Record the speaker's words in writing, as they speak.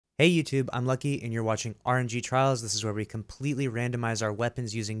Hey YouTube, I'm Lucky and you're watching RNG Trials. This is where we completely randomize our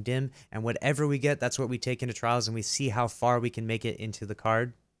weapons using dim, and whatever we get, that's what we take into trials and we see how far we can make it into the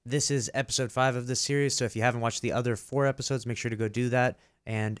card. This is episode 5 of this series, so if you haven't watched the other 4 episodes, make sure to go do that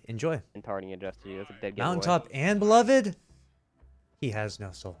and enjoy. And targeting adjusted you. That's a dead giveaway. Mountaintop and Beloved? He has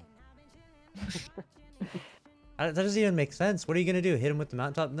no soul. That doesn't even make sense. What are you going to do? Hit him with the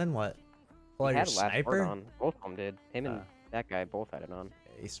mountaintop and then what? Pull out your sniper? On. Both of them did. Him and that guy both had it on.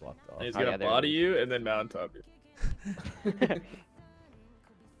 He swapped off. And he's gonna body you and then mountaintop you.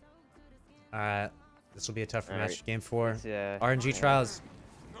 Alright, this will be a tougher match. Game 4. Yeah. RNG Trials.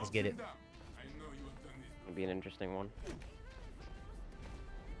 Let's get it. It'll be an interesting one.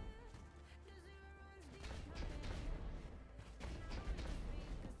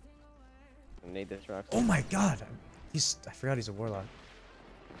 I need this rock. Oh my god! I forgot he's a warlock.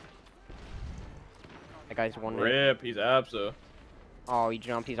 That guy's one. Rip, he's abso. Oh, he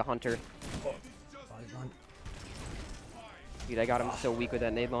jumped. He's a hunter. Dude, I got him so weak with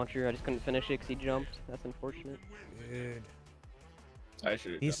that nade launcher. I just couldn't finish it because he jumped. That's unfortunate. Dude. I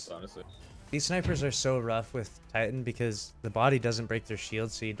should have jumped, honestly. These snipers are so rough with Titan because the body doesn't break their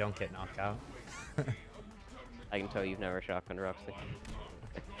shield, so you don't get knocked out. I can tell you've never shotgunned Roxy.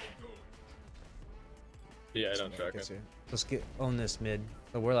 Yeah, I don't shotgun. Let's own this mid.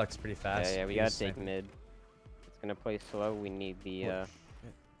 The warlock's pretty fast. Yeah, we gotta take mid. It's gonna play slow. We need the map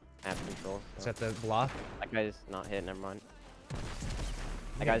control. Is that the block? That guy's not hit. Never mind.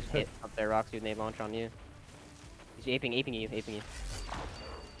 That guy's hit up there. Roxy with nade launch on you. He's aping you.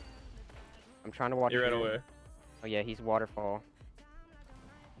 I'm trying to watch. He ran away. Oh yeah, he's waterfall.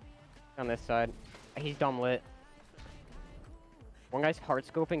 On this side, he's dumb lit. One guy's hard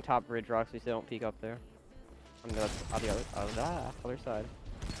scoping top bridge. Roxy, so don't peek up there. On the other side.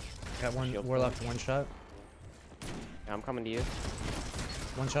 Got one warlock to one shot. Yeah, I'm coming to you.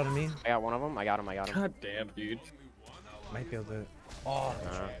 One shot on me. I got one of them. I got him. God damn, dude. Might be able to. Oh,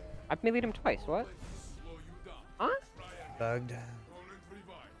 I've meleeed him twice. What? Huh? Bugged.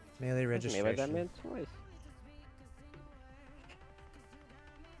 Melee registration. Meleeed that mid twice.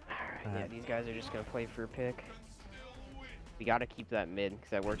 Alright, yeah, these guys are just gonna play for a pick. We gotta keep that mid because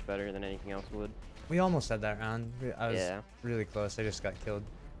that works better than anything else would. We almost had that round. I was really close. I just got killed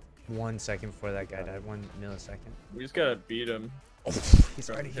 1 second before that guy died. 1 millisecond. We just gotta beat him. Oh, he's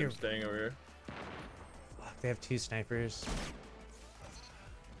already here. Staying over here. Fuck, they have 2 snipers.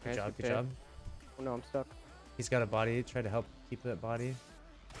 Good job. Oh no, I'm stuck. He's got a body. Try to help keep that body.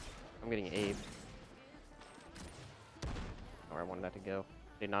 I'm getting aped. Oh, I wanted that to go.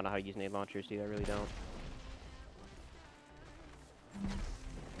 Did not know how to use nade launchers, dude. I really don't.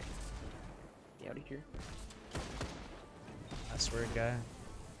 Out of here. Password guy.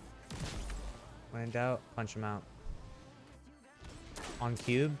 When in doubt, punch him out. On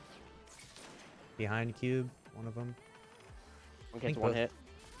cube. Behind cube. One of them. One gets one hit.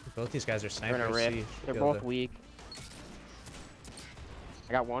 Both these guys are snipers. They're in a rip. They're both weak.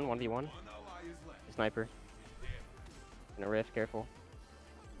 I got one. 1v1. Sniper. In a rift. Careful.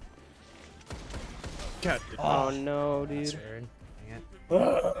 God. Oh no, dude. That's weird. Dang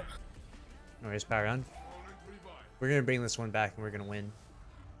it. Alright, power on. We're gonna bring this one back and we're gonna win.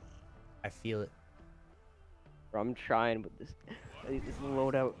 I feel it. Bro, I'm trying, but this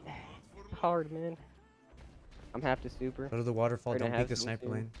loadout hard, man. I'm half to super. Go to the waterfall. Don't peek the sniper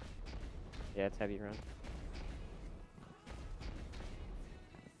lane. Yeah, it's heavy run.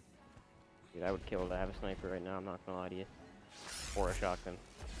 Dude, I would kill to have a sniper right now. I'm not gonna lie to you. Or a shotgun.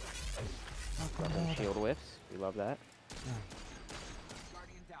 Shield whiffs. We love that. Yeah.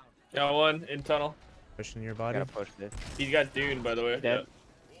 Got one in tunnel. Pushing your body. Gotta push this. He got Dune, by the way. Dead.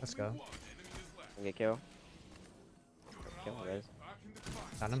 Yeah. Let's go. Get kill. Kill guys.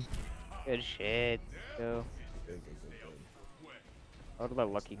 Got him. Good shit. Go. I would let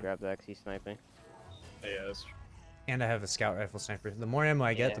Lucky grab that because he's sniping. Yeah, that's true. And I have a scout rifle sniper. The more ammo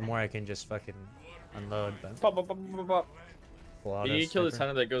I get, the more I can just fucking unload. But Pop, pop, pop, pop, pop. you need to kill this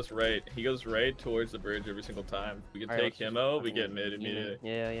hunter that goes right. He goes right towards the bridge every single time. We can take him out, we get mid immediately.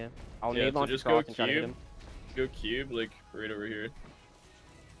 Yeah. I'll Yeah, nade so launch just across go and try to hit cube. him. Go cube, like, right over here.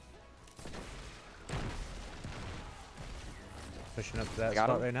 pushing up to that got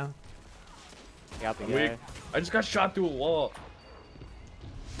spot him. right now. I got the Weak. guy. I just got shot through a wall.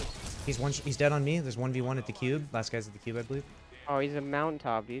 He's dead on me. There's 1v1 at the cube. Last guy's at the cube, I believe. Oh, he's a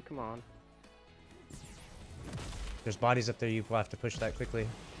mountaintop, dude. Come on. There's bodies up there. You will have to push that quickly.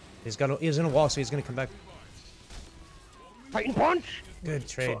 He's in a wall, so he's gonna come back. Titan punch! Good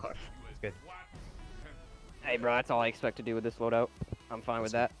trade. Good. Hey, bro, that's all I expect to do with this loadout. I'm fine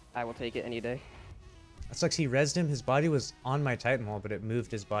with that. I will take it any day. That sucks. He rezzed him. His body was on my Titan wall, but it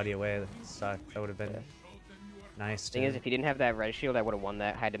moved his body away. That sucked. That would have been nice. Thing is, if he didn't have that red shield, I would have won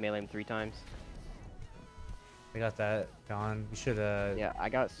that. Had to melee him 3 times. We got that gone. We should Yeah, I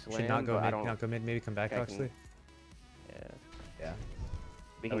got slammed. should not go but mid. I don't. Not go mid. Maybe come back. think I can- Actually. Yeah. Yeah.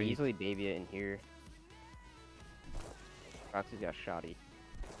 We That can way you- easily baby it in here. Roxy's got shoddy.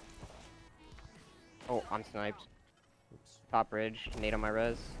 Oh, I'm sniped. Oops. Top bridge. Nade on my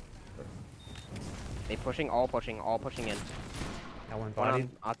res. They pushing, all pushing in. That one One body.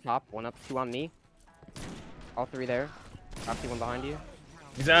 on top, 1 up, 2 on me. All 3 there. Roxy, 1 behind you.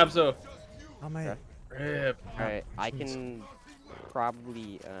 He's abso. Oh my. Okay. Rip. Alright, I can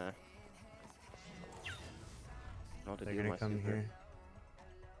probably I don't know what to They're do with gonna my come super. here.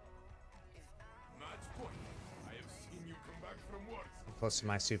 I'm close to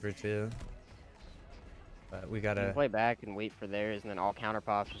my super too. But we You can gotta. play back and wait for theirs, and then all counter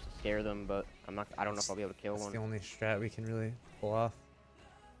pops just to scare them. But I don't know if I'll be able to kill That's one. the only strat we can really pull off.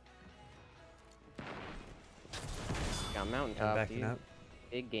 Got I'm mountaintop, backing dude. up.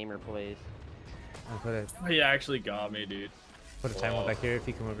 Big gamer plays. I'll put a He actually got me, dude. time wall Whoa. back here if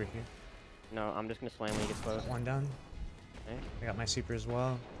you come over here. No, I'm just gonna slam when he gets close. One down. Okay. I got my super as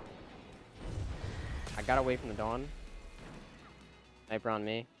well. I got away from the dawn. Sniper on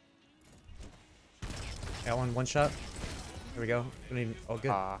me. Got one shot. There we go. Don't even, oh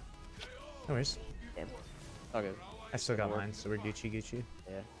good. Ah, No worries. damn. All good. I still got Work. mine, so we're Gucci Gucci.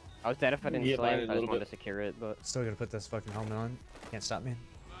 Yeah. I was dead if I didn't Yeah, slam. mine I a just little wanted bit. to secure it, but Still gonna put this fucking helmet on. Can't stop me.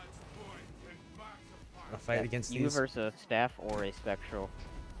 I'll fight yeah, against you these. versus a staff or a spectral.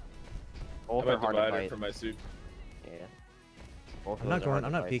 I'm Both are about hard to to buy it fight. for my suit. Yeah. Both of I'm those not are going. hard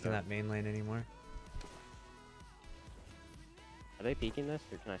I'm to not fight, peeking so. that main lane anymore. Are they peeking this,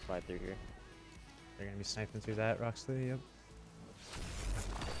 or can I slide through here? They're gonna be sniping through that Roxley. Yep.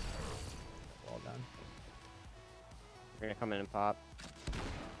 All done. They're gonna come in and pop.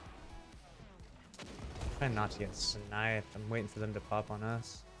 Trying not to get sniped. I'm waiting for them to pop on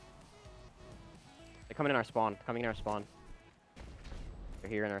us. They're coming in our spawn. Coming in our spawn. They're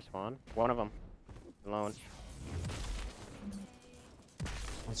here in our spawn. One of them. Alone.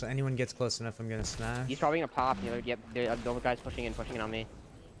 So anyone gets close enough, I'm gonna smash. He's probably gonna pop. You know, yep. The other guy's pushing in on me.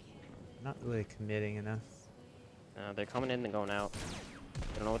 I'm not really committing enough. They're coming in and going out.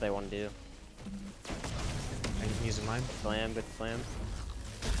 I don't know what they want to do. I'm using mine. Slam, good slam.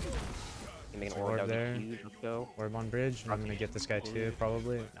 You make an Orb orb, that would there. be huge. Let's go. Orb on bridge. And I'm gonna get this guy too,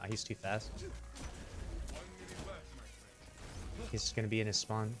 probably. Nah, he's too fast. He's gonna be in his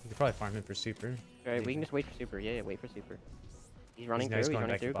spawn. You could probably farm him for super. Alright, we can just wait for super. Yeah, wait for super. He's running He's through. He's going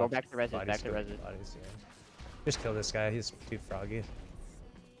running back to through. Go box. back to reses. Bodies, Back to go reses. bodies, yeah. Just kill this guy. He's too froggy.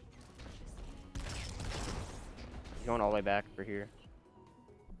 He's going all the way back for here.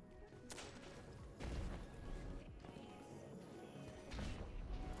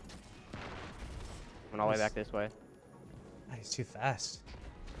 Going all the way back this way. Ah, he's too fast.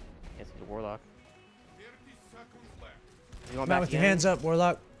 Yes, he's a warlock. He's going Come out with your hands up,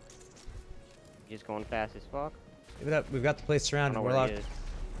 Warlock. He's going fast as fuck. Give it up. We've got the place I surrounded, don't know where Warlock. he is.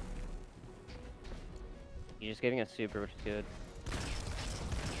 He's just giving us super, which is good.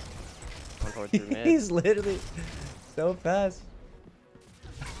 Going towards through mid. He's literally so fast.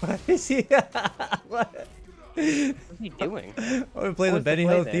 What is he? What? What's he doing? Oh, we're playing the What was the Benny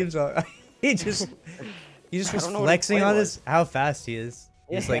play Hill there? theme song. he just I was don't know what his flexing play on was. us how fast he is.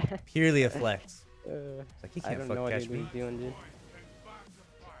 He's Yeah. like purely a flex. Uh, It's like he I can't don't know fuck what catch he's me. doing, dude.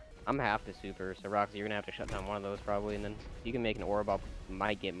 I'm half the super, so Roxy, you're gonna have to shut down one of those probably, and then if you can make an orb, I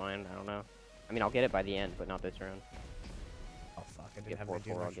might get mine. I don't know. I mean, I'll get it by the end, but not this round. Oh fuck! I didn't Get have my 4-4,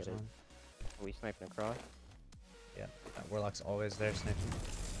 doom I'll rushers get it. on. Are we sniping across? Yeah, that Warlock's always there sniping.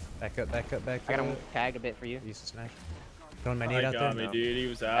 Back up, back up, back I got up. him tagged a bit for you. Use the smash. Throwing my He nade out got there. me, dude. He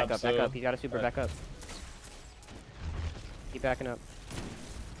was Back abso. up, back up. He's got a super, back up. Keep backing up.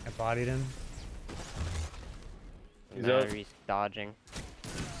 I bodied him. He's Now up. he's dodging.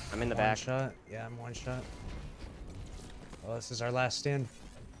 I'm in the One back. shot. Yeah, I'm one shot. Oh, this is our last stand.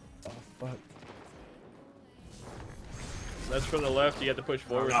 Oh fuck. That's from the left. You have to push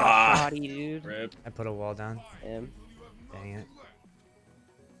forward. Body, dude. Rip. I put a wall down. Him. Dang it.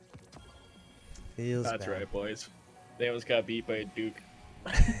 Feels That's bad. right, boys. They almost got beat by a Duke.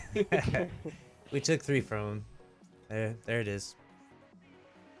 We took 3 from him. There it is.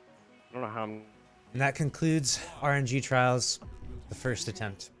 I don't know how I'm. And that concludes RNG Trials, the first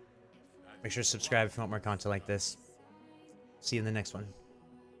attempt. Make sure to subscribe if you want more content like this. See you in the next one.